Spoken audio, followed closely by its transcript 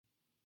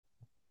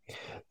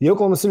The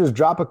Oklahoma Sooners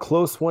drop a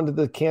close one to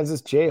the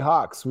Kansas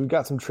Jayhawks. We've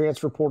got some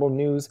transfer portal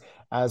news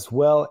as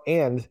well.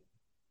 And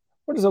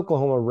where does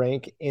Oklahoma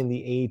rank in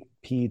the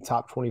AP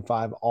Top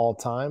 25 all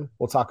time?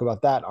 We'll talk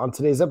about that on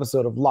today's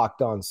episode of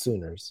Locked On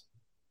Sooners.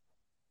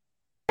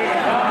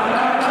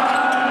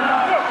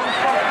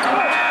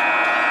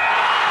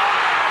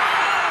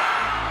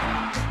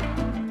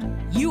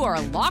 You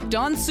are Locked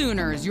On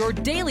Sooners, your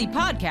daily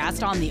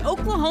podcast on the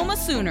Oklahoma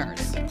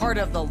Sooners, part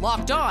of the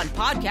Locked On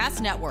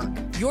Podcast Network,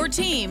 your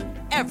team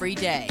every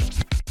day.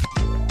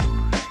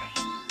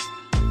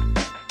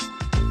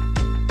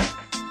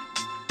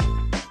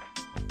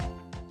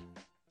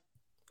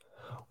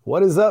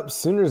 What is up,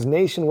 Sooners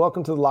Nation?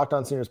 Welcome to the Locked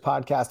On Sooners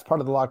podcast, part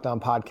of the Locked On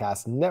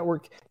Podcast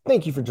Network.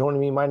 Thank you for joining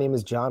me. My name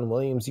is John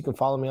Williams. You can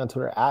follow me on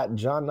Twitter at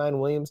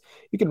John9Williams.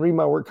 You can read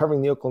my work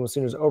covering the Oklahoma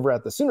Sooners over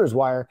at the Sooners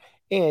Wire,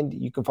 and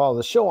you can follow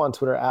the show on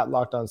Twitter at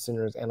Locked On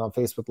Sooners and on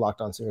Facebook, Locked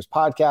On Sooners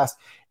Podcast.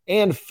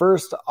 And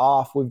first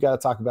off, we've got to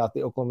talk about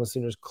the Oklahoma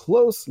Sooners'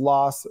 close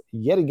loss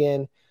yet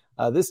again,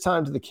 this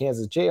time to the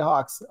Kansas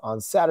Jayhawks. On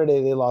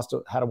Saturday, they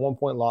had a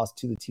 1-point loss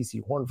to the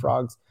TCU Horned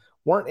Frogs.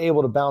 Weren't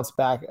able to bounce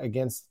back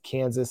against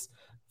Kansas,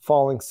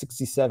 falling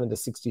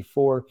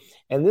 67-64.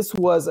 And this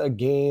was a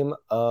game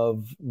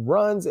of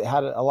runs. It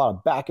had a lot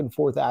of back and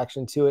forth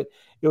action to it.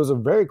 It was a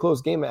very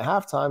close game at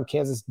halftime.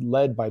 Kansas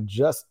led by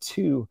just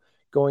 2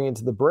 going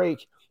into the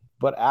break.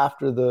 But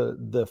after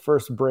the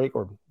first break,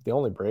 or the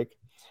only break,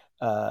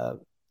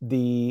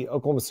 the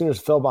Oklahoma Sooners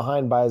fell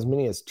behind by as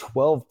many as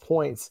 12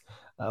 points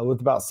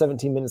with about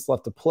 17 minutes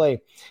left to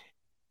play.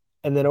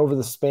 And then over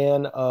the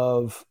span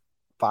of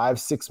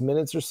 5-6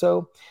 minutes or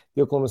so,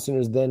 the Oklahoma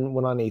Sooners then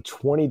went on a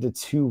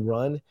 20-2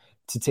 run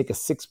to take a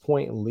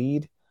 6-point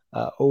lead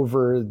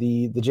over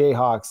the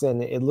Jayhawks.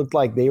 And it looked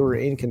like they were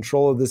in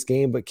control of this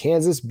game, but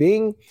Kansas,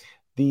 being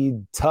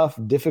the tough,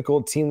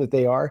 difficult team that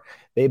they are,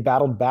 they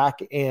battled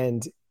back,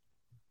 and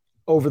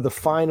over the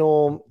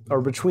final,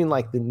 or between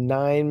like the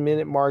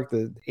 9-minute mark,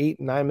 the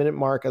 8-9 minute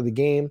mark of the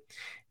game,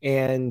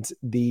 and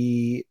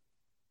the,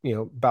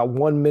 about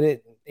 1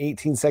 minute,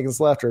 18 seconds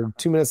left, or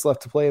 2 minutes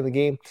left to play in the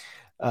game,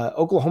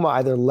 Oklahoma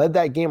either led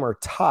that game or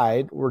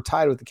were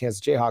tied with the Kansas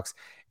Jayhawks,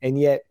 and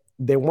yet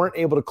they weren't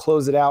able to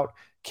close it out.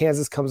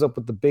 Kansas comes up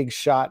with the big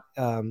shot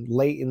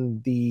late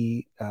in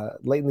the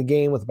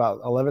game with about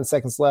 11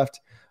 seconds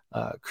left.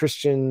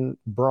 Christian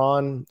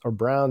Braun, or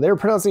Brown, they were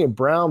pronouncing it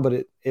Brown, but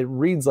it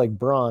reads like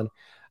Braun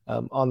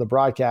on the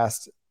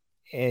broadcast,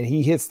 and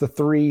he hits the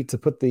 3 to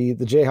put the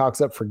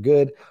Jayhawks up for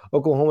good.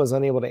 Oklahoma is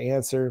unable to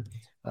answer,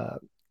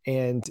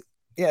 and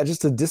yeah,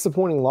 just a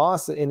disappointing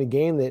loss in a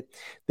game that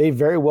they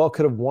very well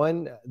could have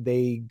won.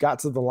 They got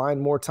to the line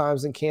more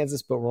times than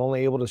Kansas, but were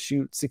only able to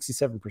shoot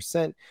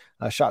 67%,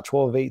 shot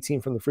 12 of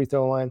 18 from the free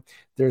throw line.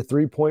 Their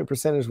 3-point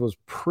percentage was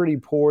pretty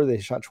poor. They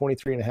shot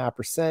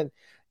 23.5%.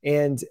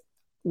 And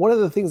one of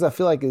the things I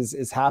feel like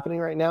is happening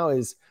right now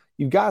is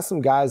you've got some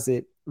guys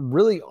that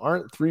really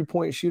aren't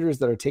 3-point shooters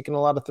that are taking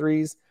a lot of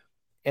threes,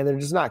 and they're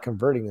just not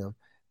converting them.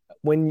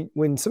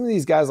 When some of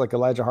these guys like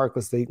Elijah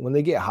Harkless, when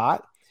they get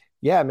hot,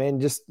 yeah, man,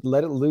 just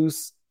let it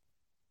loose,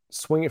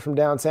 swing it from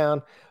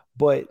downtown.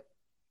 But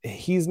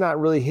he's not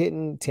really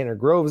hitting. Tanner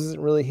Groves isn't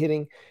really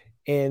hitting.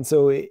 And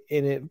so it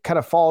kind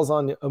of falls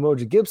on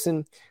Umoja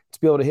Gibson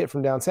to be able to hit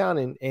from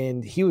downtown.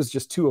 And he was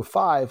just 2 of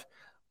 5.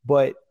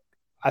 But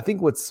I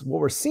think what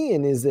we're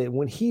seeing is that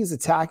when he's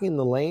attacking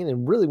the lane,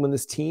 and really when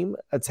this team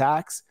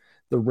attacks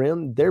the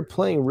rim, they're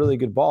playing really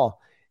good ball.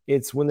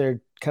 It's when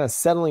they're kind of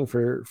settling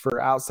for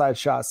outside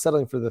shots,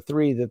 settling for the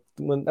 3,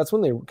 that's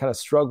when they kind of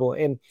struggle.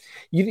 And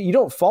you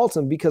don't fault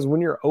them, because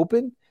when you're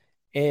open,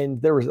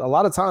 and there was a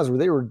lot of times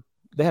where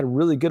they had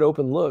really good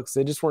open looks,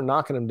 they just weren't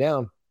knocking them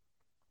down.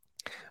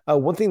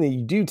 One thing that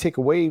you do take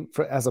away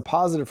as a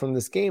positive from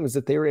this game is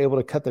that they were able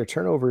to cut their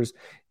turnovers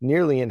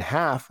nearly in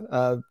half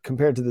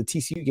compared to the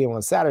TCU game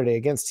on Saturday.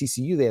 Against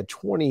TCU, they had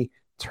 20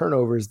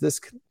 turnovers.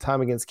 This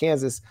time against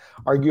Kansas,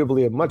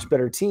 arguably a much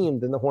better team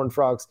than the Horned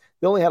Frogs,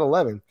 they only had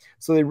 11.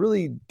 So they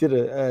really did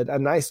a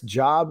nice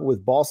job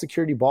with ball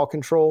security, ball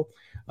control,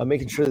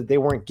 making sure that they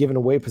weren't giving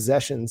away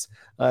possessions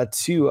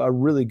to a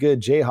really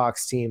good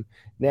Jayhawks team.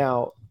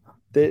 Now,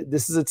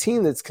 this is a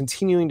team that's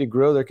continuing to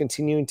grow. They're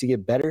continuing to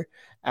get better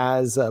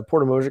as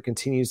Porter Moser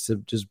continues to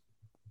just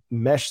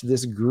mesh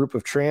this group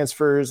of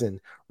transfers and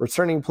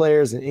returning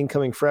players and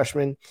incoming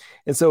freshmen.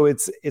 And so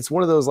it's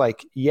one of those,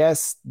 like,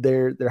 yes,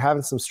 they're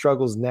having some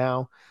struggles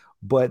now,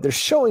 but they're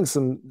showing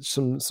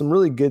some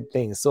really good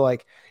things. So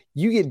like,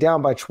 you get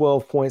down by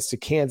 12 points to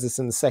Kansas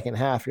in the second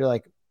half, you're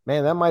like,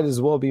 man, that might as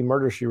well be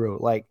murder she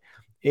wrote. Like,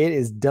 it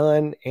is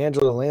done.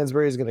 Angela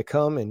Lansbury is going to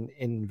come and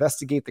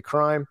investigate the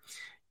crime.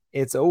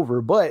 It's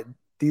over. But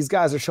these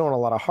guys are showing a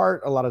lot of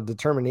heart, a lot of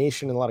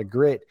determination, and a lot of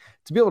grit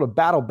to be able to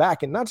battle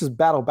back, and not just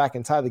battle back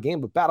and tie the game,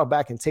 but battle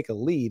back and take a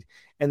lead,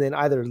 and then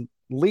either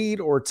lead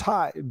or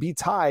be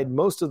tied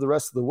most of the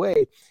rest of the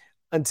way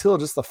until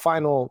just the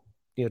final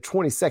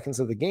 20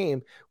 seconds of the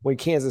game when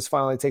Kansas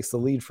finally takes the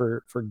lead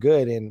for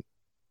good. And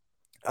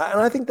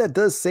I think that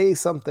does say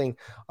something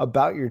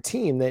about your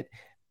team, that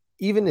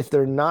even if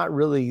they're not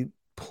really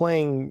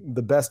playing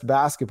the best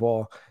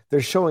basketball,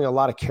 they're showing a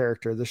lot of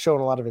character. They're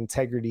showing a lot of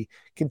integrity,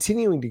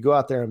 continuing to go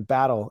out there and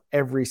battle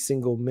every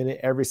single minute,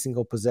 every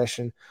single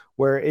possession,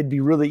 where it'd be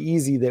really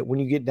easy that when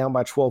you get down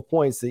by 12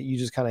 points that you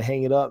just kind of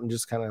hang it up and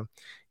just kind of,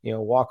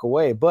 walk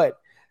away. But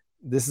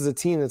this is a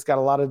team that's got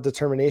a lot of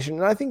determination.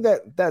 And I think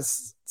that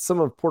that's some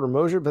of Porter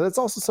Moser, but that's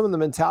also some of the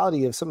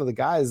mentality of some of the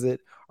guys that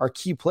are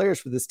key players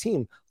for this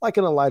team, like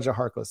an Elijah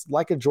Harkless,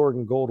 like a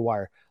Jordan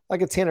Goldwire,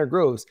 like a Tanner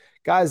Groves,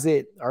 guys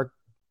that are,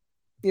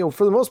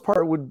 for the most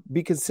part would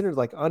be considered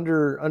like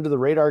under the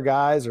radar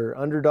guys or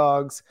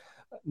underdogs.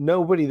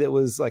 Nobody that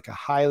was like a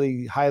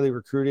highly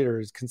recruited or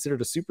is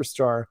considered a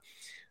superstar,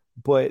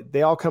 but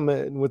they all come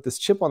in with this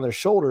chip on their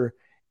shoulder.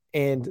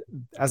 And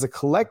as a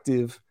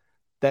collective,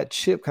 that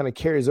chip kind of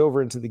carries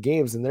over into the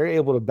games and they're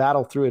able to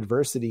battle through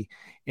adversity.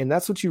 And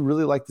that's what you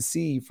really like to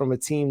see from a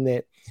team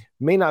that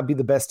may not be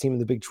the best team in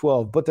the Big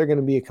 12, but they're going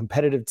to be a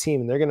competitive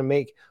team and they're going to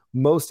make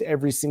most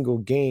every single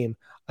game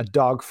a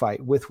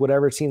dogfight with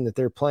whatever team that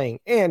they're playing.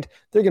 And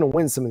they're going to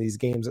win some of these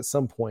games at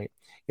some point.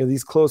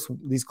 These close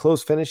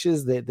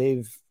finishes that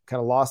they've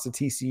kind of lost to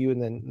TCU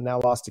and then now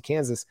lost to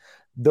Kansas,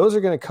 those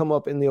are going to come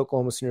up in the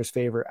Oklahoma Sooners'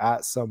 favor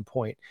at some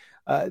point.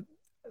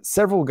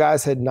 Several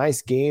guys had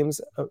nice games.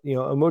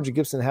 Emoji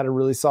Gibson had a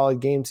really solid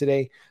game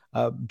today.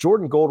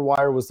 Jordan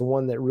Goldwire was the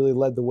one that really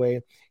led the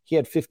way. He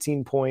had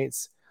 15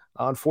 points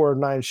on 4 of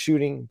 9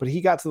 shooting, but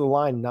he got to the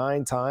line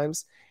 9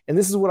 times. And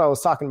this is what I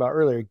was talking about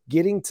earlier,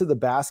 getting to the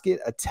basket,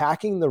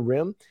 attacking the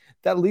rim,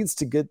 that leads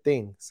to good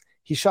things.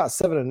 He shot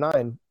 7 of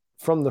 9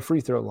 from the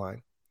free throw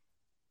line.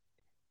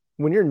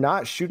 When you're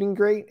not shooting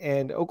great,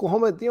 and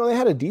Oklahoma, they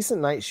had a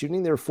decent night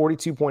shooting. They were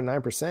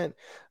 42.9%,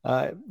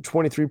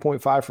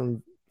 23.5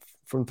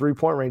 from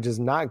 3-point range is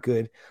not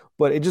good,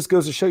 but it just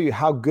goes to show you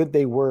how good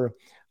they were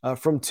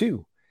from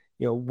 2.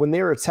 When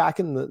they were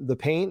attacking the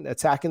paint,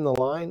 attacking the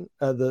line,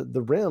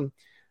 the rim,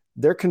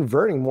 they're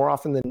converting more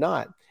often than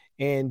not.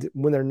 And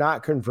when they're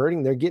not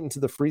converting, they're getting to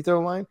the free throw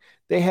line.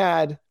 They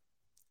had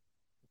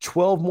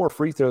 12 more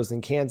free throws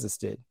than Kansas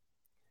did.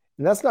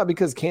 And that's not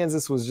because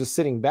Kansas was just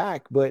sitting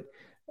back, but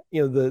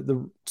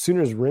the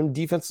Sooners' rim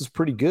defense was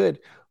pretty good.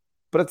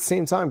 But at the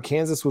same time,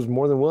 Kansas was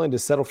more than willing to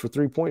settle for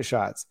 3-point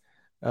shots.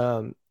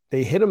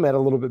 They hit them at a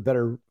little bit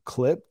better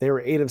clip. They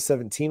were 8 of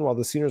 17, while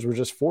the Sooners were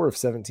just 4 of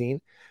 17.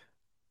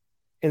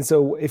 And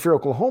so if you're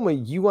Oklahoma,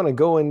 you want to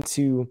go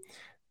into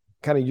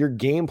kind of your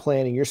game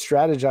planning, your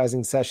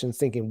strategizing sessions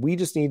thinking we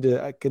just need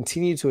to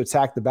continue to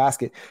attack the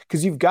basket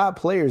because you've got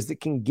players that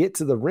can get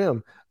to the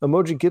rim.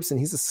 Emoji Gibson,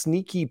 he's a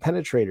sneaky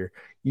penetrator.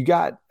 You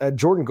got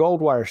Jordan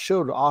Goldwire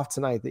showed off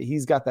tonight that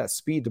he's got that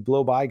speed to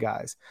blow by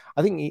guys.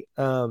 I think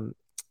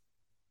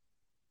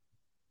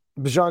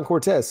Bijan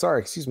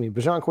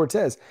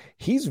Cortez,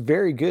 he's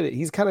very good.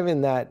 He's kind of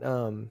in that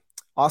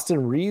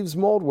Austin Reeves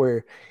mold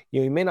where,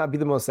 he may not be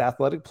the most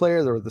athletic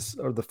player or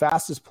the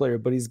fastest player,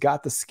 but he's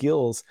got the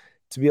skills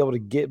to be able to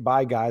get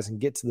by guys and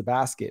get to the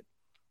basket.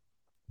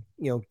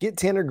 Get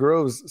Tanner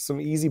Groves some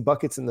easy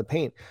buckets in the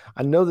paint.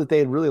 I know that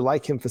they'd really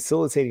like him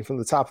facilitating from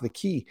the top of the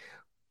key,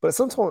 but at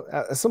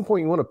some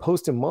point you want to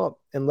post him up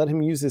and let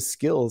him use his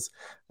skills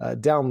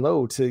down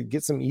low to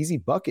get some easy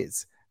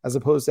buckets, as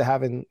opposed to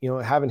having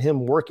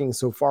him working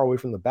so far away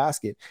from the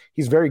basket.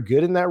 He's very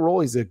good in that role.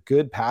 He's a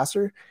good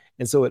passer.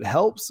 And so it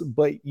helps,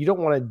 but you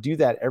don't want to do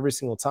that every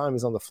single time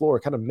he's on the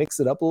floor. Kind of mix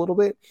it up a little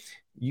bit.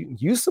 You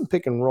use some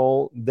pick and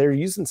roll. They're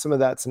using some of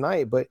that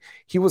tonight, but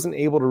he wasn't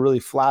able to really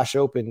flash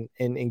open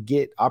and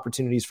get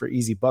opportunities for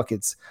easy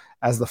buckets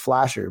as the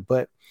flasher.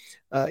 But,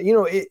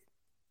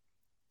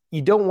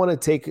 you don't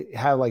want to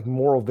have like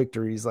moral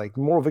victories. Like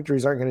moral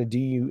victories aren't going to do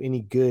you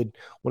any good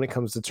when it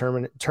comes to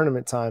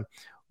tournament time.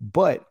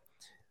 But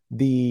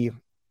the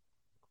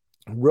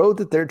road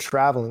that they're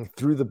traveling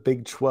through the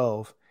Big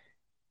 12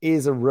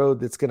 is a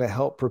road that's going to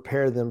help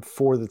prepare them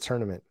for the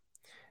tournament.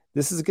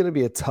 This is going to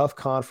be a tough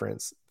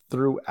conference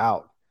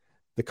throughout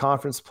the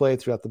conference play,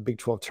 throughout the Big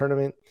 12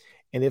 tournament.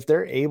 And if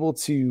they're able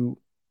to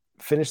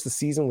finish the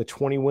season with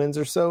 20 wins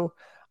or so,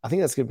 I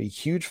think that's going to be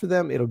huge for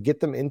them. It'll get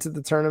them into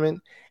the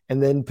tournament,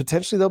 and then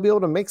potentially they'll be able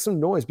to make some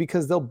noise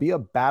because they'll be a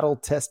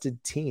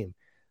battle-tested team.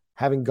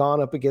 Having gone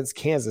up against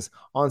Kansas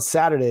on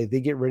Saturday, they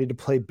get ready to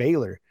play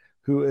Baylor,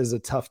 who is a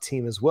tough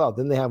team as well.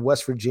 Then they have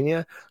West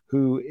Virginia,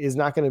 who is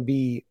not going to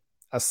be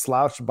a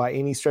slouch by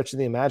any stretch of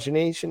the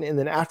imagination. And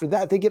then after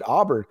that, they get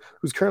Auburn,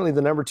 who's currently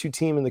the number 2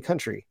 team in the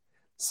country.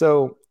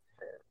 So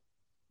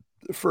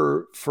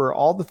for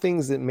all the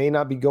things that may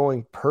not be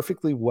going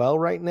perfectly well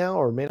right now,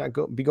 or may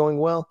not be going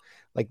well,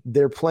 like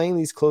they're playing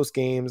these close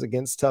games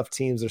against tough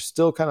teams. They're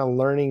still kind of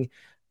learning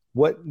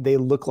what they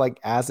look like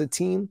as a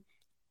team.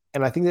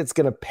 And I think that's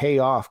going to pay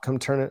off come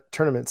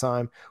tournament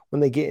time.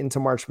 When they get into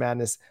March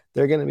Madness,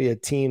 they're going to be a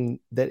team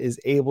that is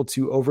able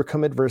to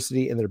overcome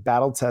adversity, and they're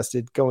battle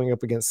tested going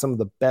up against some of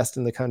the best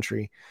in the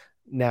country.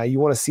 Now you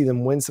want to see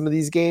them win some of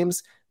these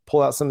games,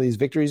 pull out some of these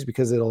victories,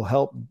 because it'll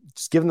help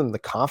just give them the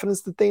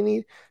confidence that they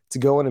need to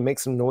go in and make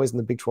some noise in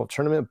the Big 12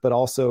 tournament, but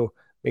also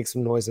make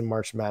some noise in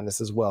March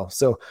Madness as well.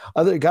 So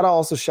got to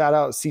also shout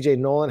out CJ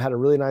Nolan, had a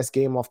really nice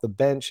game off the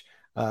bench.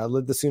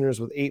 led the Sooners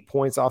with 8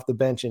 points off the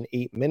bench in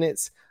 8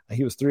 minutes.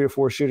 He was 3 of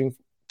 4 shooting,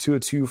 2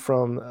 of 2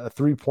 from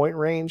 3-point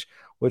range,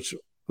 which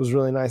was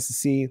really nice to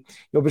see.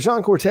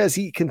 Bijan Cortez,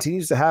 he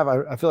continues to have,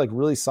 I feel like,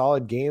 really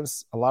solid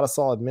games, a lot of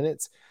solid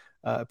minutes.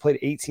 Played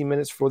 18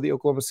 minutes for the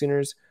Oklahoma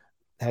Sooners,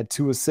 had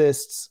 2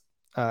 assists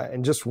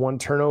and just 1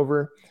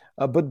 turnover,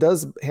 but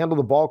does handle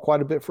the ball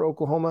quite a bit for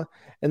Oklahoma.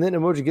 And then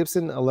Umoja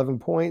Gibson, 11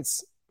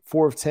 points,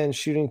 4 of 10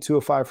 shooting, 2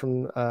 of 5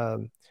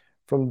 from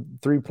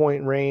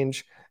 3-point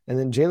range. And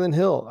then Jalen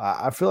Hill,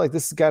 I feel like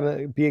this is got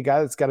to be a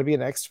guy that's got to be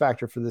an X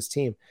factor for this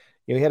team.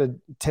 He had a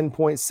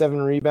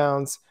 10.7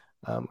 rebounds,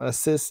 an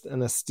assist,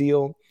 and a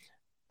steal.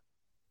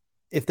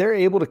 If they're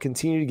able to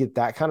continue to get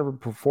that kind of a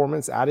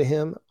performance out of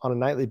him on a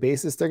nightly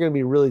basis, they're going to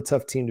be a really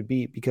tough team to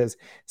beat, because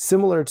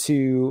similar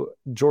to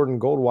Jordan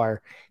Goldwire,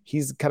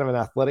 he's kind of an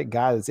athletic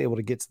guy that's able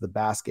to get to the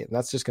basket, and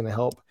that's just going to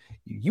help.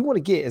 You want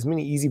to get as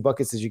many easy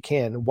buckets as you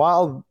can.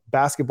 While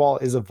basketball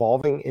is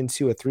evolving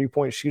into a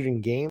 3-point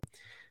shooting game,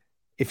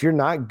 if you're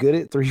not good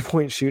at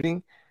 3-point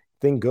shooting,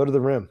 then go to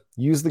the rim.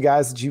 Use the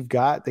guys that you've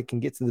got that can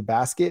get to the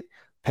basket,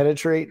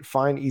 penetrate,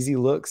 find easy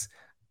looks.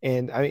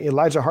 And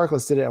Elijah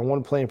Harkless did it on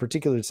one play in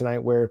particular tonight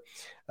where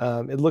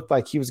it looked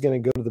like he was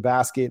going to go to the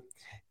basket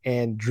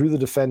and drew the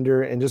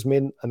defender and just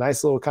made a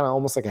nice little kind of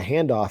almost like a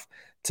handoff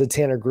to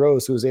Tanner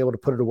Gross, who was able to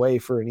put it away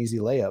for an easy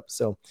layup.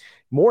 So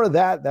more of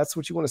that, that's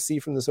what you want to see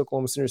from this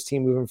Oklahoma Sooners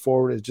team moving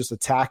forward, is just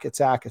attack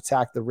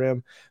the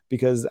rim,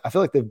 because I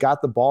feel like they've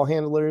got the ball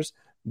handlers.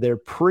 They're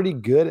pretty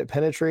good at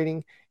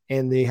penetrating,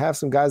 and they have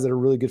some guys that are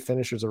really good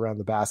finishers around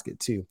the basket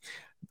too.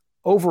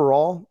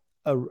 Overall,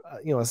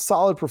 a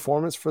solid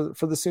performance for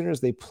the Sooners.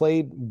 They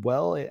played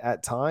well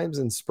at times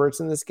in spurts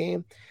in this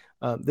game.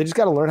 They just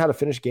got to learn how to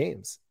finish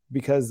games,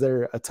 because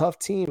they're a tough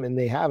team and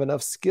they have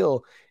enough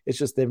skill. It's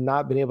just they've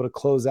not been able to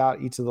close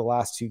out each of the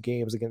last 2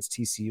 games against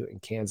TCU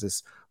and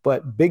Kansas.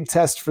 But big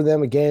test for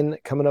them again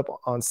coming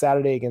up on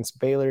Saturday against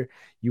Baylor.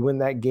 You win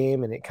that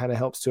game, and it kind of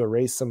helps to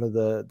erase some of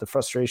the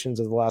frustrations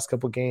of the last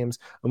couple of games.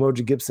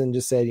 Umoja Gibson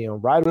just said,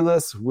 ride with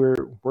us. We're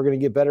going to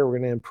get better. We're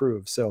going to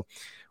improve. So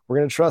we're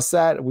going to trust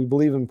that. We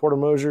believe in Porter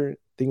Moser.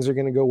 Things are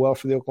going to go well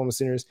for the Oklahoma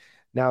Sooners.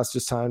 Now it's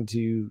just time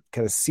to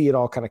kind of see it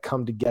all kind of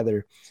come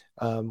together,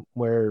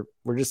 where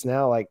we're just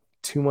now like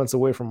 2 months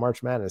away from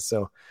March Madness.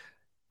 So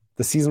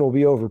the season will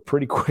be over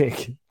pretty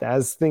quick.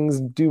 As things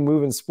do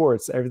move in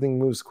sports, everything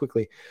moves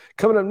quickly.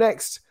 Coming up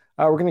next,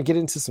 we're going to get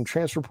into some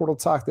transfer portal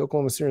talk. The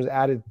Oklahoma Sooners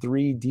added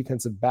 3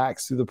 defensive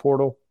backs through the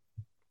portal.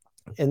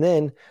 And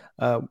then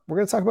we're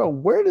going to talk about,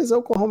 where does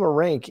Oklahoma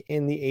rank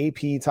in the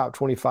AP Top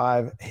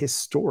 25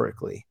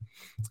 historically?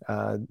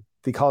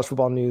 The College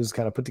Football News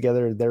kind of put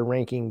together their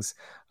rankings,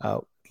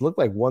 look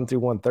like 1 through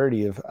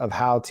 130 of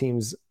how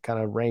teams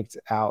kind of ranked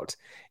out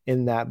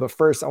in that. But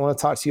first, I want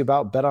to talk to you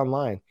about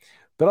BetOnline.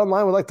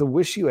 BetOnline would like to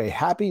wish you a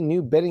happy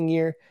new betting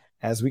year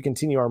as we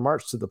continue our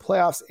march to the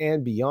playoffs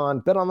and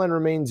beyond. BetOnline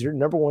remains your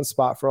number one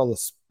spot for all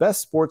the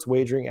best sports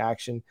wagering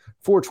action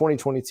for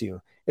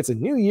 2022. It's a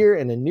new year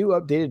and a new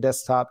updated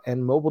desktop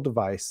and mobile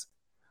device.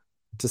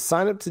 To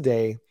sign up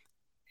today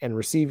and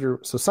receive your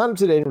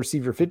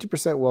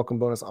 50% welcome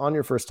bonus on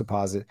your first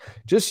deposit.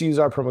 Just use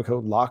our promo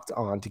code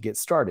LOCKEDON to get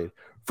started.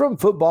 From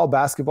football,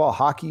 basketball,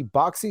 hockey,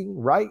 boxing,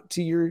 right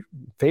to your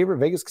favorite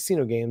Vegas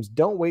casino games,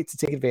 don't wait to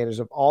take advantage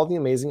of all the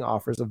amazing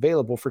offers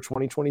available for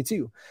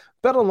 2022.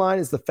 BetOnline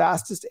is the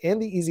fastest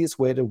and the easiest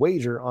way to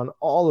wager on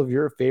all of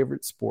your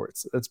favorite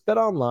sports. That's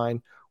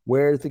BetOnline,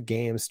 where the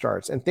game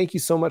starts. And thank you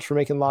so much for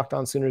making Locked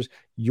On Sooners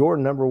your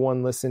number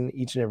one listen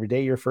each and every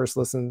day, your first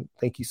listen.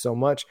 Thank you so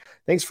much.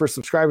 Thanks for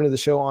subscribing to the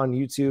show on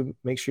YouTube.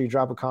 Make sure you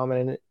drop a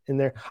comment in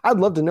there. I'd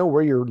love to know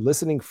where you're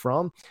listening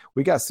from.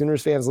 We got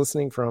Sooners fans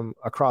listening from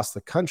across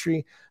the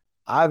country.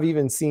 I've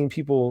even seen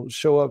people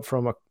show up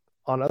from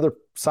on other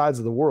sides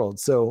of the world.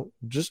 So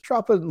just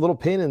drop a little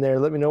pin in there.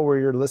 Let me know where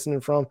you're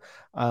listening from.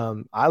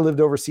 I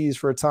lived overseas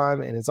for a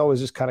time, and it's always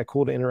just kind of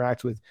cool to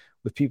interact with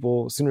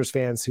people, Sooners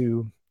fans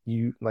who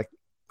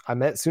I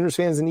met Sooners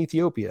fans in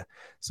Ethiopia.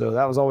 So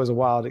that was always a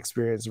wild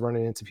experience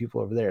running into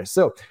people over there.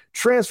 So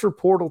transfer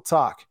portal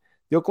talk.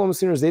 The Oklahoma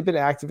Sooners, they've been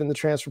active in the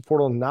transfer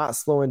portal, not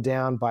slowing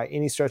down by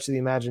any stretch of the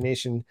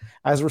imagination,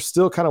 as we're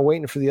still kind of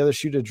waiting for the other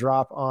shoe to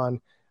drop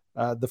on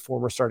the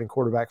former starting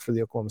quarterback for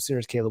the Oklahoma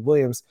Sooners, Caleb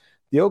Williams.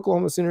 The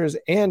Oklahoma Sooners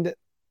and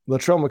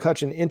Latrell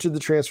McCutcheon entered the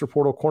transfer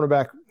portal.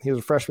 Cornerback, he was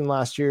a freshman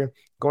last year,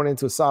 going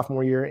into a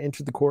sophomore year,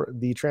 entered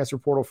the transfer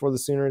portal for the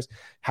Sooners,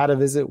 had a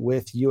visit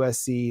with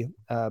USC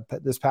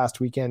this past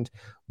weekend.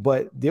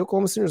 But the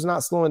Oklahoma Sooners are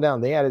not slowing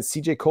down. They added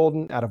CJ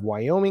Colden out of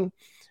Wyoming,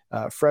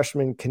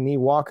 freshman Kenny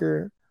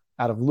Walker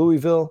out of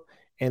Louisville,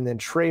 and then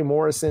Trey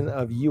Morrison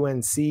of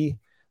UNC,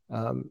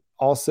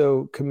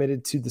 also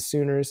committed to the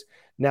Sooners.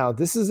 Now,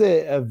 this is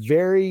a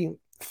very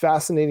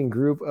fascinating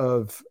group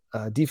of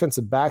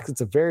defensive backs.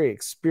 It's a very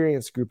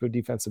experienced group of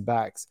defensive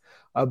backs.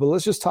 But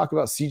let's just talk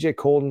about CJ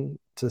Colden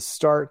to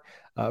start.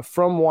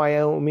 From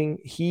Wyoming,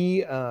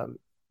 he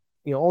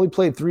only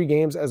played 3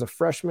 games as a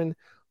freshman,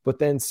 but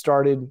then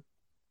started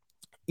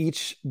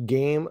each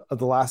game of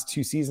the last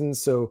 2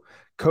 seasons. So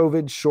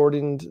COVID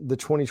shortened the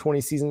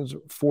 2020 seasons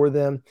for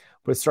them,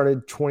 but it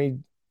started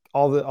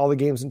all the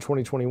games in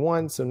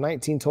 2021. So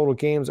 19 total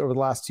games over the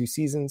last 2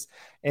 seasons.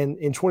 And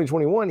in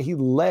 2021, he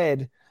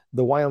led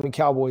the Wyoming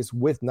Cowboys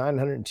with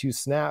 902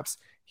 snaps.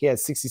 He had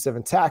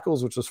 67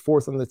 tackles, which was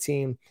 4th on the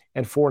team,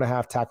 and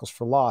 4.5 tackles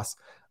for loss.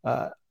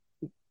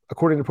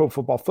 According to Pro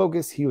Football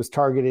Focus, he was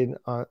targeted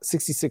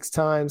 66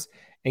 times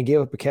and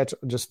gave up a catch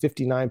just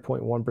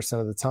 59.1%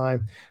 of the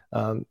time.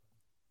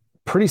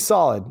 Pretty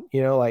solid,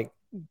 like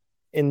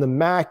in the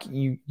MAC,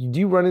 you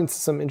do run into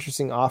some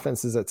interesting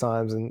offenses at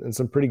times and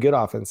some pretty good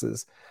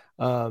offenses.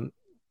 And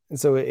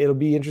so it'll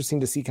be interesting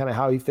to see kind of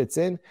how he fits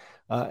in.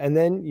 And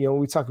then,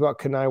 we talked about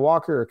Kenneth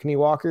Walker.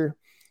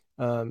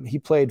 He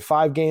played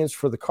 5 games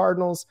for the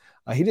Cardinals.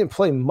 He didn't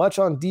play much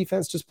on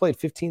defense, just played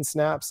 15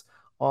 snaps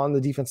on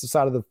the defensive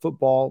side of the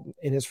football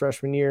in his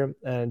freshman year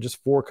and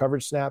just 4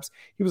 coverage snaps.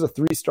 He was a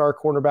 3-star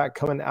cornerback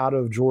coming out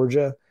of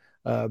Georgia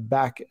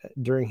back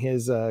during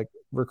his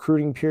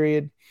recruiting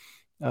period.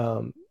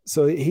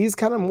 So he's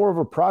kind of more of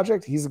a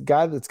project. He's a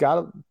guy that's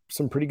got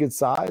some pretty good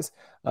size.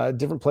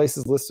 Different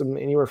places list him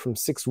anywhere from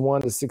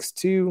 6'1" to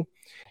 6'2".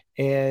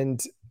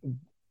 And,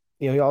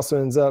 he also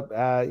ends up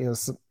at,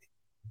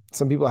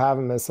 some people have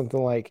him as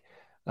something like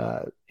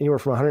anywhere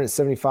from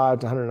 175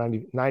 to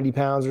 190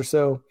 pounds or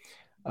so.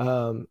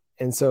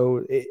 And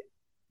so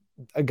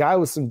a guy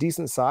with some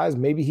decent size,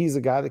 maybe he's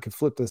a guy that could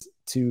flip this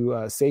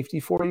to safety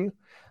for you,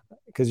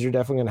 because you're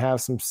definitely going to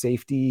have some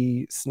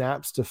safety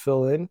snaps to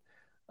fill in.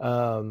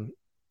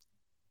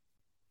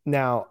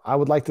 Now, I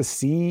would like to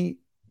see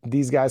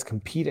these guys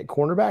compete at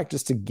cornerback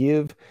just to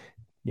give,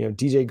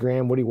 DJ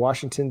Graham, Woody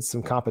Washington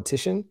some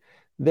competition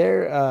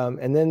there.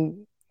 And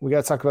then we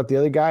got to talk about the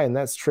other guy, and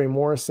that's Trey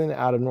Morrison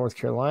out of North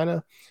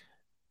Carolina.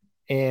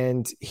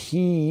 And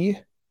he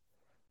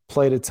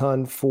played a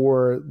ton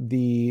for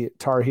the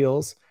Tar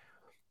Heels.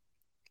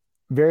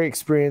 Very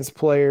experienced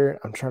player.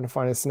 I'm trying to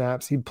find his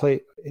snaps. He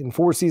played in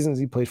 4 seasons.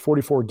 He played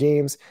 44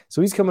 games.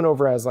 So he's coming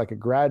over as like a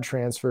grad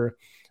transfer.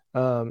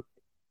 And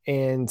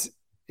in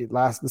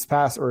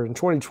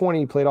 2020,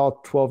 he played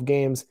all 12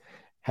 games,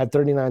 had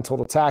 39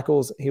 total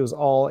tackles. He was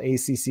all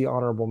ACC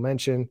honorable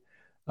mention.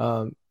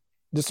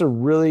 Just a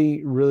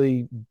really,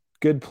 really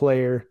good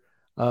player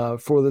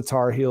for the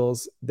Tar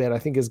Heels that I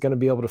think is going to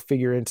be able to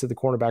figure into the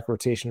cornerback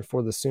rotation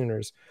for the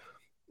Sooners.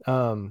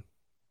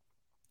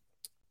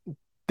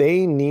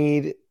 They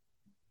need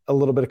a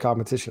little bit of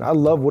competition. I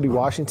love Woody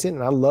Washington,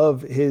 and I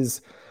love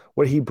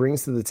what he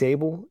brings to the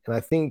table. And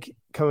I think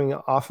coming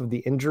off of the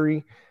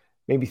injury,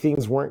 maybe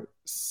things weren't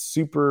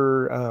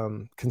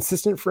super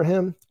consistent for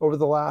him over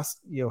the last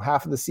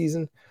half of the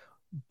season.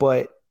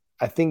 But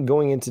I think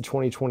going into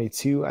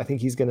 2022, I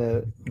think he's going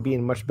to be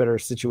in a much better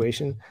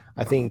situation.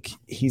 I think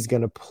he's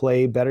going to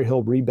play better.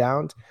 He'll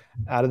rebound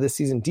out of this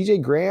season.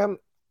 DJ Graham,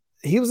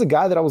 he was a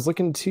guy that I was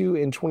looking to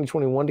in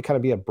 2021 to kind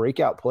of be a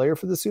breakout player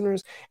for the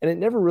Sooners, and it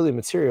never really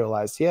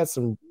materialized. He had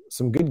some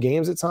good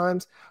games at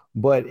times,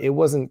 but it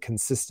wasn't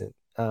consistent.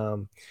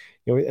 And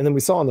then we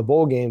saw in the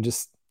bowl game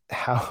just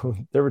how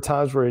there were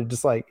times where he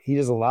just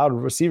allowed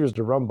receivers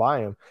to run by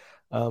him,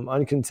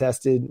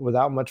 uncontested,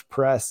 without much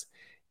press,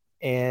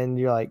 and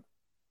you're like,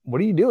 what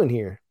are you doing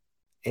here?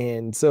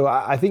 And so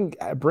I think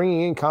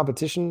bringing in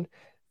competition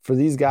for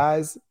these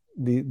guys,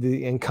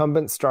 the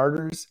incumbent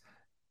starters,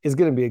 is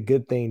going to be a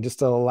good thing, just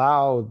to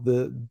allow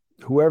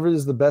whoever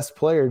is the best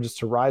player just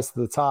to rise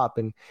to the top.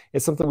 And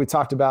it's something we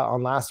talked about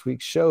on last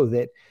week's show,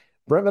 that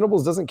Brent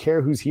Venables doesn't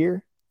care who's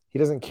here. He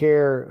doesn't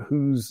care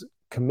who's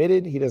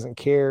committed. He doesn't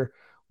care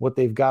what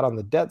they've got on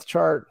the depth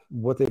chart,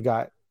 what they've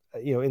got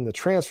in the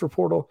transfer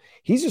portal.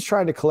 He's just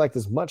trying to collect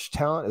as much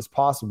talent as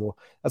possible.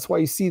 That's why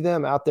you see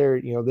them out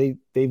there.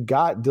 They've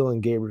got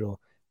Dylan Gabriel.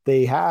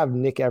 They have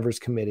Nick Evers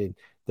committed.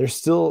 They were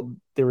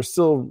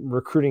still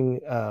recruiting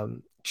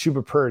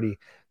Chuba Purdy,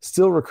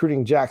 still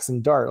recruiting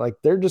Jackson Dart. Like,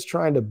 they're just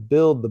trying to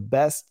build the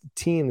best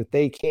team that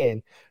they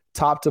can,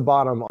 top to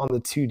bottom, on the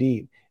 2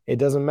 deep. It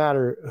doesn't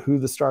matter who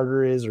the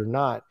starter is or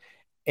not.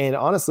 And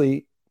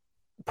honestly,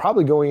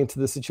 probably going into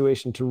the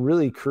situation to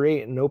really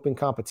create an open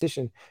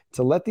competition,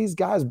 to let these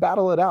guys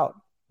battle it out,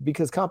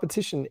 because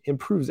competition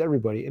improves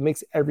everybody. It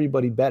makes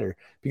everybody better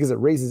because it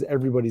raises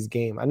everybody's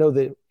game. I know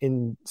that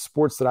in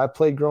sports that I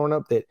played growing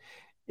up, that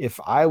if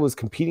I was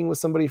competing with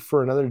somebody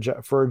for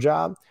a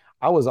job,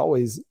 I was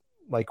always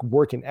like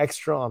working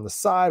extra on the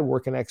side,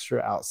 working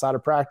extra outside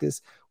of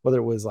practice, whether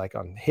it was like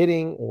on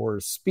hitting or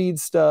speed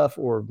stuff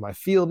or my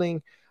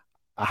fielding.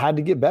 I had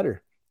to get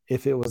better.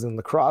 If it was in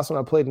lacrosse when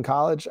I played in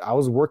college, I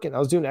was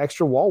doing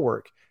extra wall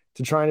work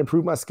to try and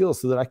improve my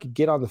skills so that I could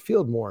get on the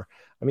field more.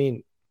 I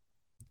mean,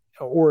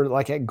 or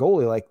like at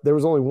goalie, like there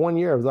was only 1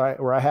 year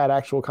where I had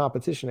actual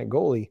competition at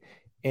goalie,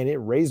 and it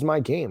raised my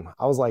game.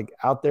 I was like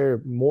out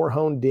there more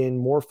honed in,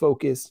 more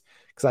focused,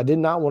 because I did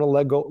not want to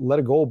let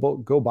a goal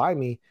go by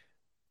me,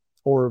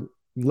 or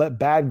let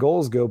bad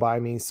goals go by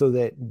me so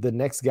that the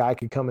next guy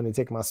could come in and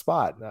take my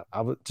spot.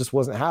 Just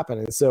wasn't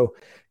happening. So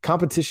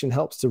competition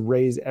helps to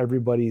raise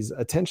everybody's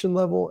attention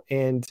level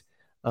and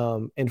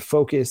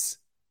focus,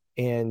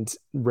 and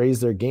raise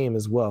their game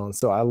as well. And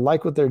so I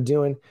like what they're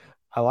doing.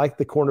 I like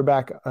the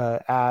cornerback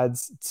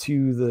adds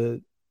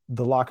to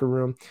the locker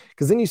room,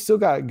 because then you still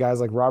got guys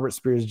like Robert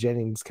Spears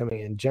Jennings coming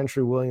in,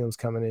 Gentry Williams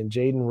coming in,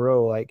 Jaden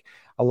Rowe. Like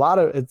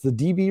the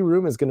DB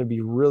room is going to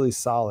be really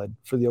solid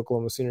for the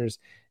Oklahoma Sooners.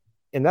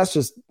 And that's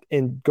just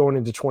in going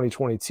into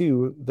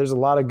 2022. There's a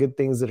lot of good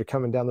things that are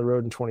coming down the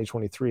road in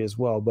 2023 as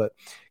well. But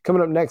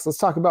coming up next, let's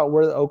talk about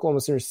where the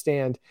Oklahoma Sooners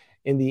stand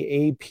in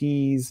the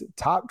AP's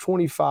top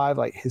 25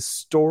 like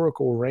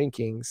historical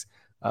rankings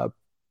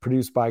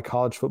produced by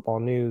College Football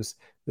News.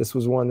 This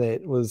was one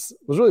that was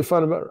really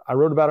fun. I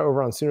wrote about it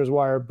over on Sooners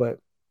Wire, but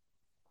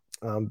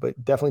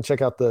definitely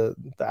check out the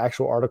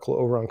actual article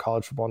over on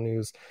College Football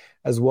News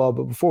as well.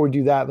 But before we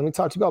do that, let me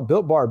talk to you about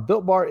Built Bar.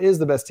 Built Bar is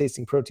the best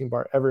tasting protein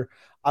bar ever.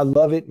 I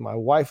love it. My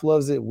wife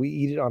loves it. We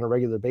eat it on a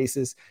regular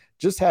basis.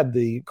 Just had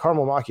the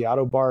caramel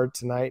macchiato bar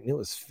tonight, and it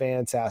was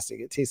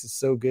fantastic. It tasted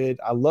so good.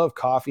 I love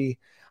coffee.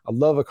 I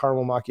love a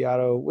caramel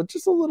macchiato with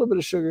just a little bit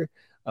of sugar.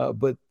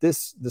 But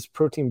this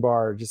protein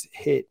bar just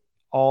hit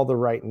all the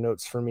right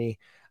notes for me.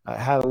 I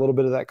had a little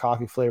bit of that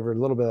coffee flavor, a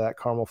little bit of that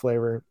caramel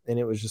flavor, and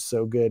it was just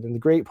so good. And the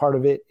great part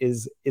of it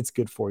is it's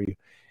good for you.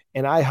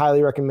 And I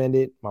highly recommend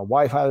it. My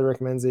wife highly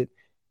recommends it.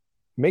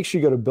 Make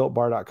sure you go to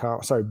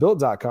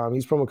built.com.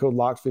 Use promo code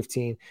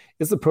LOCK15.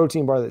 It's the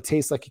protein bar that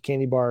tastes like a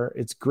candy bar.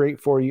 It's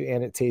great for you,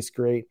 and it tastes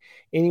great.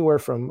 Anywhere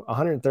from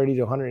 130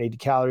 to 180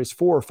 calories,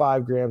 4 or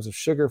 5 grams of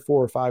sugar,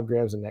 4 or 5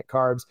 grams of net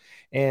carbs,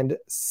 and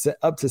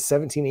up to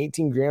 17,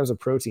 18 grams of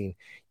protein.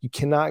 You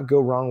cannot go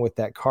wrong with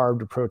that carb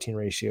to protein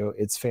ratio.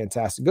 It's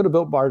fantastic. Go to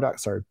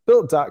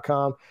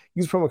built.com.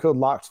 Use promo code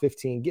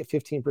LOCK15. Get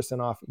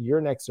 15% off your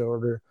next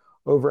order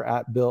over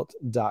at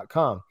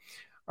built.com.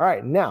 All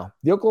right, now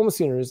the Oklahoma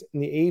Sooners in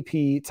the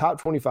AP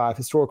top 25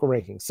 historical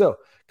rankings. So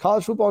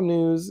College Football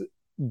News,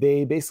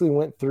 they basically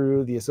went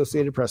through the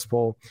Associated Press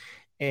poll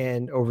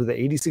and over the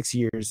 86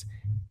 years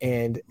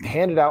and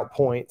handed out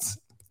points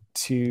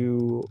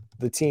to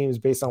the teams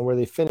based on where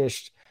they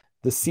finished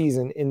the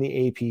season in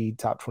the AP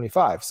top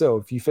 25. So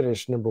if you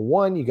finished number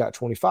 1, you got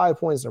 25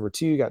 points. Number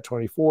 2, you got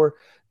 24.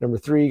 Number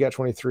 3, you got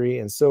 23,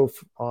 and so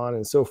on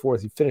and so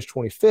forth. You finished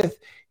 25th,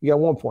 you got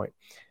 1 point.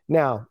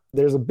 Now,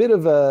 there's a bit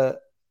of a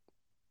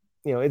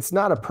it's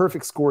not a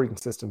perfect scoring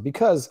system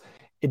because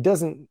it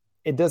doesn't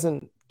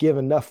give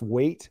enough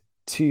weight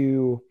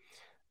to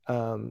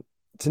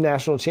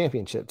national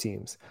championship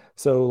teams.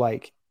 So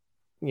like,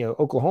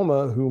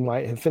 Oklahoma, who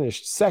might have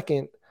finished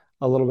second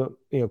a little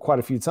bit, quite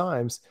a few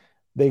times,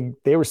 they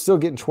were still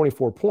getting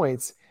 24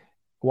 points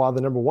while the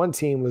number 1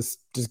 team was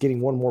just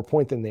getting 1 more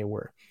point than they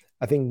were.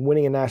 I think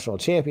winning a national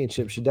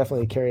championship should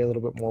definitely carry a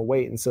little bit more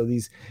weight. And so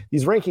these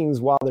rankings,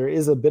 while there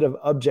is a bit of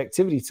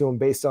objectivity to them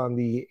based on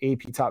the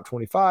AP top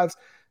 25s,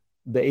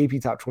 the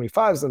AP top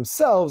 25s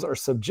themselves are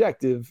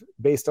subjective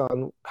based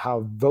on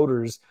how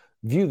voters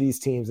view these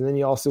teams. And then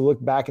you also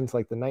look back into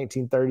like the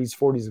 1930s,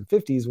 40s, and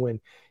 50s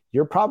when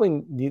you're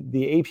probably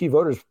the AP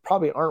voters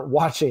probably aren't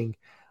watching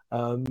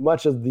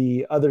much of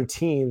the other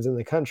teams in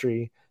the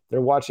country. They're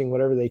watching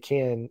whatever they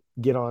can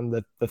get on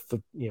the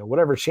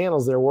whatever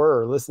channels there were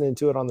or listening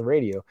to it on the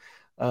radio.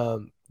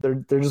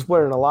 They're just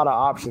wearing a lot of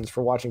options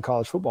for watching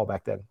college football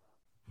back then.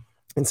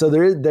 And so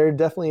there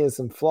definitely is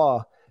some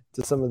flaw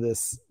to some of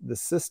this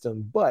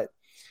system, but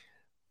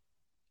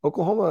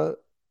Oklahoma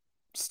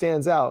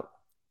stands out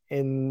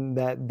in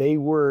that they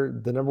were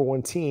the number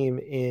 1 team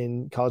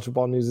in College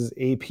Football News'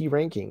 AP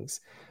rankings.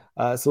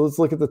 So let's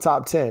look at the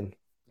top 10.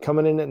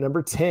 Coming in at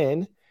number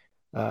 10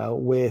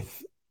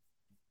 with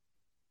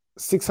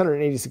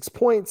 686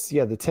 points, you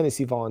have the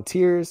Tennessee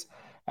Volunteers.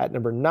 At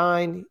number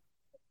 9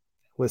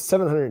 with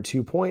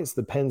 702 points,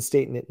 the Penn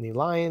State Nittany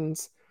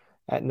Lions.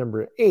 At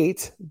number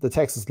 8, the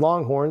Texas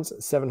Longhorns,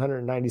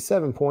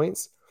 797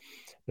 points.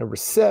 Number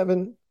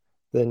 7,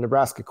 the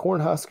Nebraska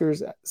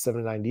Cornhuskers at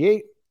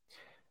 798.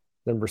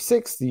 Number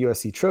 6, the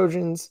USC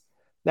Trojans.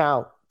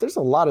 Now, there's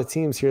a lot of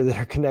teams here that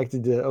are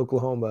connected to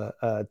Oklahoma,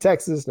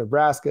 Texas,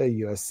 Nebraska,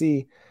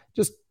 USC.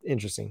 Just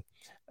interesting.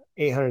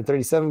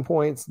 837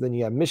 points. Then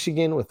you have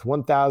Michigan with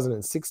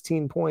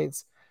 1,016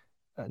 points.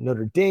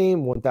 Notre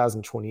Dame,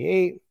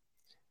 1,028.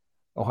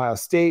 Ohio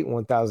State,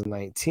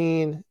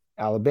 1,019.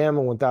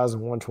 Alabama,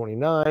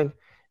 1,129.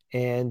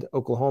 And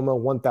Oklahoma,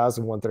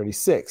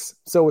 1,136.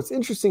 So what's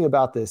interesting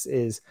about this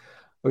is,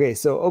 okay,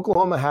 so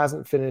Oklahoma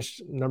hasn't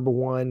finished number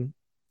 1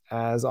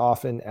 as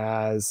often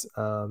as,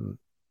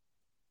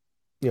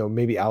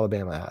 maybe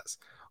Alabama has.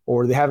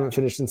 Or they haven't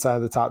finished inside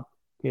the top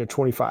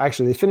 25.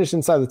 Actually, they finished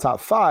inside the top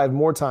 5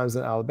 more times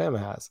than Alabama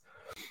has.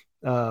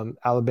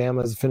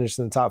 Alabama has finished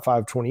in the top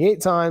 5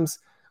 28 times.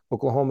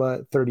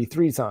 Oklahoma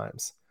 33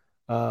 times.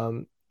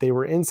 They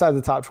were inside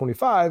the top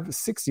 25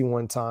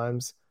 61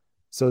 times.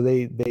 So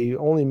they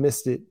only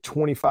missed it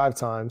 25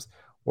 times,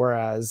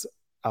 whereas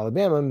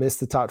Alabama missed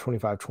the top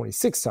 25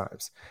 26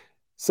 times.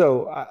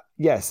 So,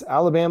 yes,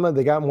 Alabama,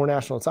 they got more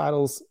national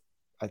titles.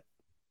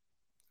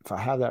 If I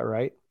have that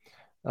right.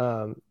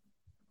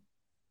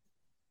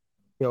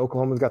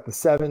 Oklahoma's got the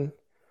 7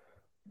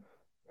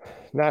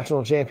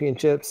 national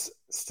championships,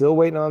 still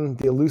waiting on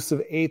the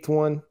elusive 8th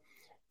one.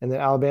 And then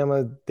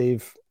Alabama,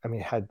 they've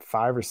had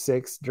 5 or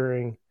 6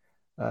 during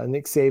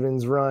Nick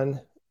Saban's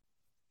run.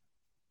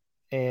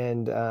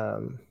 And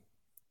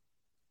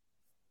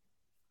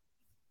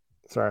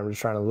sorry, I'm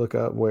just trying to look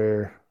up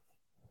where.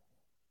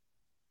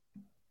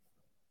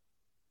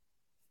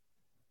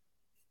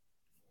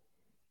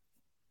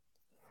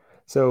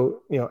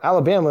 So,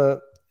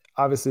 Alabama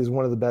obviously is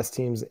one of the best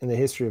teams in the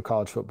history of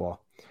college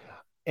football.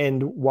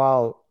 And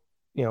while,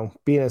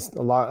 being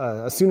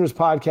a Sooners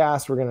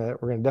podcast, we're gonna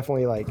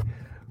definitely like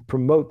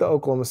promote the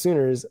Oklahoma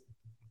Sooners.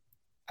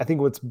 I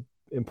think what's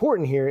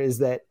important here is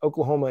that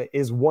Oklahoma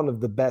is one of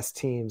the best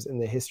teams in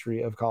the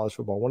history of college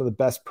football, one of the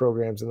best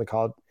programs in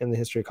the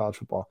history of college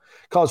football.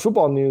 College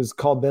Football News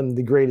called them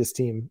the greatest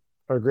team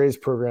or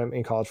greatest program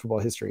in college football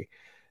history,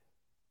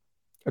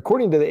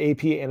 according to the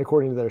AP and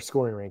according to their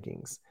scoring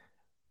rankings.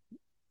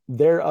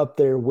 They're up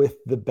there with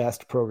the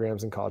best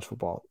programs in college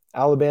football.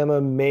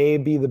 Alabama may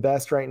be the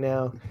best right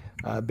now,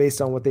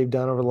 based on what they've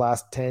done over the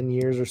last 10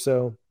 years or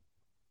so.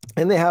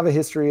 And they have a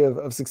history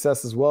of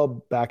success as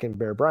well back in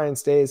Bear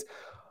Bryant's days.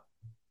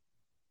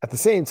 At the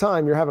same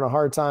time, you're having a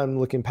hard time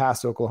looking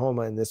past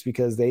Oklahoma in this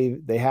because they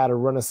had a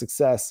run of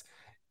success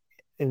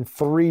in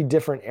 3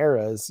 different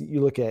eras.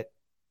 You look at,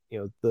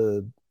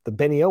 the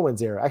Benny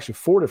Owens era, actually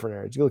 4 different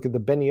eras. You look at the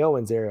Benny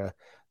Owens era,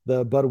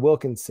 the Bud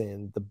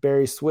Wilkinson, the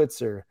Barry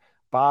Switzer,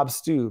 Bob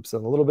Stoops,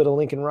 and a little bit of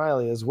Lincoln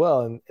Riley as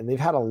well. And they've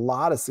had a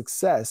lot of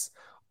success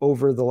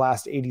over the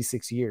last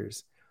 86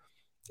 years.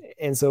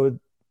 And so,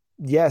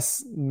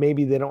 yes,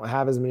 maybe they don't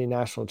have as many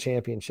national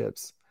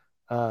championships,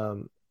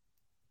 but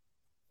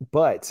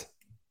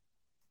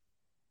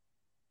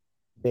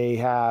they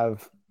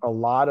have a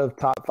lot of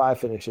top 5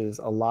 finishes,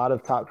 a lot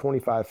of top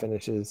 25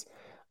 finishes.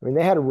 I mean,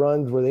 they had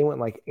runs where they went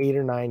like 8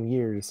 or 9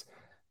 years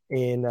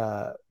in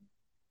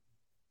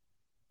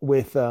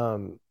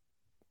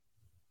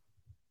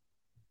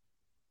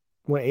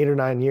went 8 or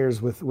 9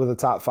 years with a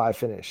top 5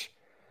 finish.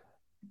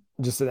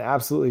 Just an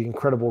absolutely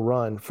incredible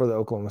run for the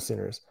Oklahoma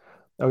Sooners.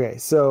 Okay,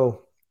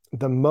 so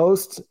the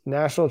most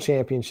national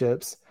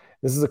championships,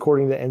 this is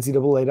according to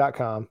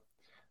NCAA.com.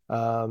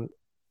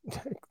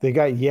 They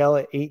got Yale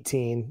at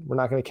 18. We're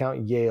not going to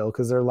count Yale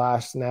because their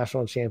last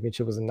national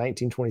championship was in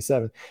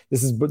 1927.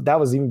 That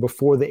was even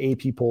before the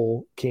AP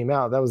poll came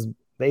out. The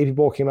AP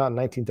poll came out in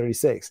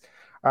 1936.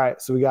 All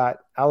right, so we got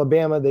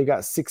Alabama. They've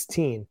got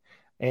 16,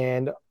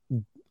 and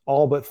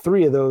all but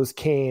 3 of those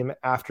came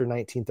after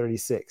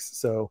 1936.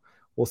 So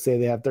we'll say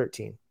they have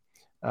 13.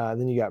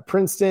 Then you got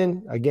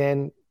Princeton.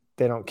 Again,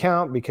 they don't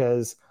count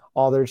because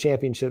all their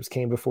championships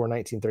came before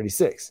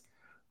 1936.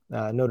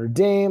 Notre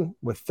Dame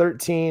with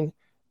 13.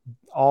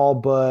 All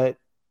but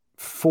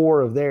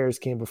 4 of theirs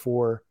came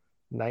before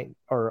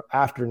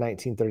after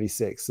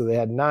 1936. So they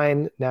had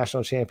 9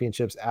 national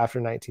championships after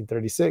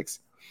 1936.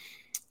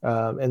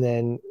 And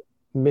then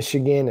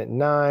Michigan at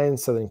 9,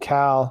 Southern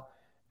Cal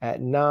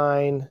at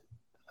 9.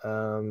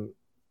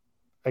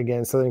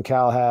 Again, Southern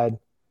Cal had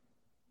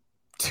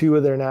 2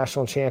 of their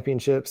national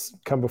championships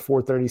come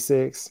before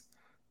 36.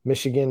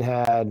 Michigan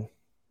had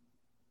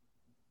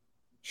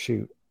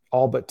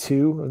all but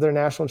 2 of their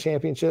national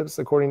championships,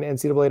 according to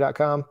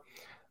NCAA.com.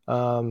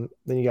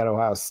 Then you got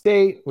Ohio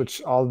State,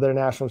 which all of their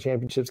national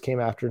championships came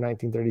after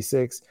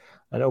 1936.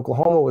 And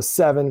Oklahoma was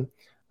 7.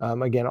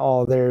 Again,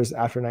 all of theirs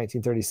after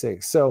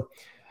 1936. So,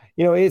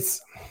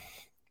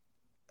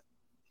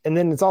 and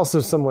then it's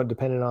also somewhat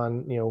dependent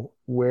on,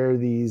 where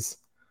these,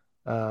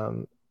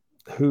 who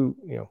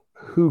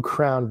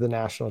crowned the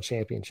national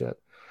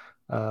championship.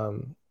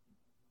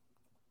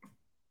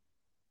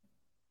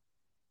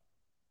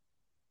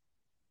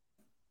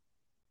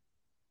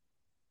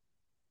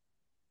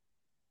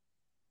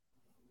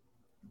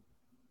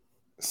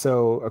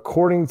 So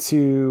according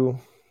to,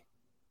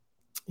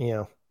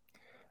 a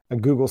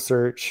Google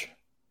search,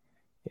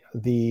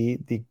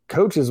 the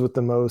coaches with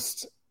the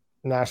most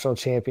national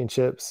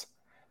championships,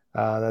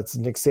 that's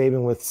Nick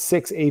Saban with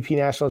 6 AP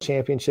national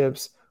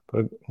championships,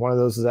 but one of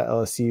those is at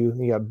LSU.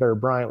 You got Bear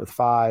Bryant with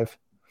 5.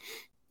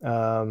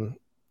 And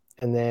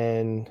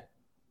then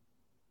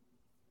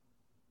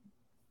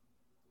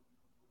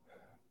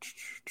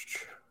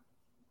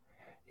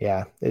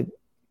it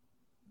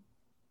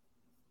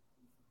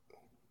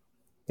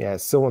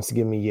still wants to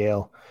give me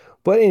Yale.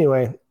 But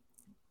anyway,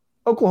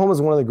 Oklahoma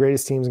is one of the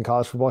greatest teams in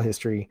college football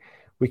history.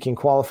 We can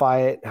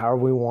qualify it however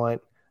we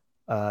want.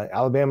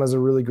 Alabama is a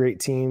really great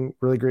team,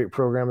 really great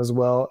program as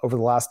well. Over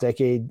the last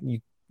decade,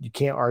 you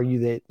can't argue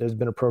that there's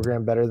been a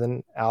program better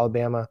than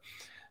Alabama.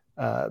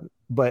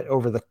 But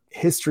over the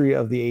history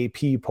of the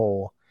AP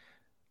poll,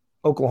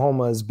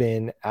 Oklahoma has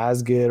been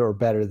as good or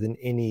better than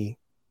any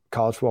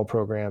college football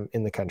program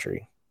in the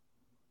country.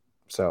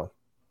 So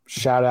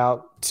shout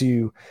out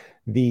to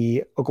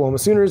the Oklahoma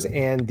Sooners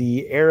and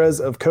the eras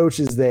of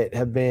coaches that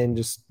have been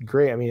just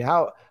great. I mean,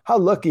 how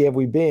lucky have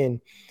we been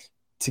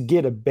to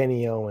get a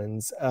Benny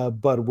Owens, a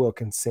Bud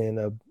Wilkinson,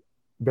 a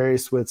Barry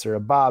Switzer,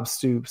 a Bob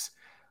Stoops,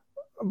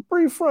 a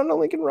brief run on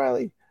Lincoln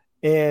Riley.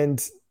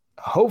 And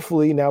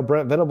hopefully now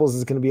Brent Venables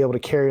is going to be able to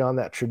carry on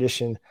that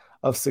tradition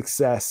of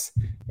success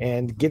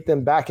and get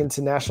them back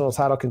into national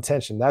title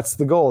contention. That's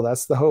the goal.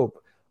 That's the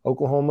hope.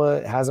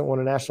 Oklahoma hasn't won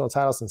a national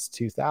title since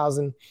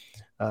 2000,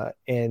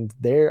 and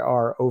they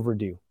are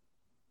overdue.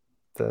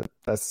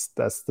 That's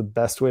the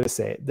best way to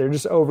say it. They're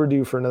just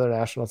overdue for another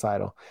national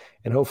title.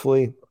 And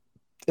hopefully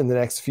in the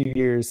next few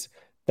years,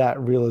 that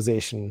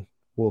realization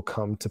will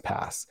come to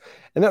pass.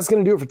 And that's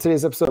going to do it for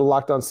today's episode of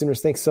Locked On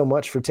Sooners. Thanks so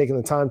much for taking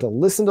the time to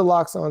listen to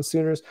Locked On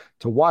Sooners,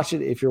 to watch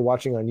it. If you're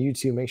watching on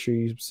YouTube, make sure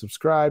you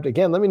subscribed.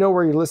 Again, let me know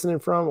where you're listening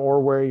from or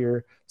where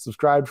you're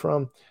subscribed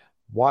from.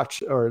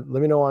 Watch, or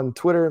let me know on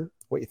Twitter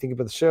what you think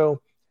about the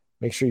show.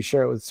 Make sure you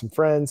share it with some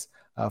friends.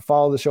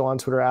 Follow the show on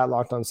Twitter at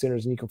Locked On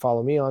Sooners, and you can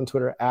follow me on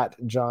Twitter at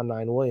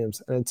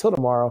John9Williams. And until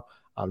tomorrow,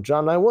 I'm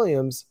John 9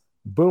 Williams.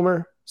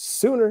 Boomer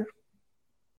Sooner.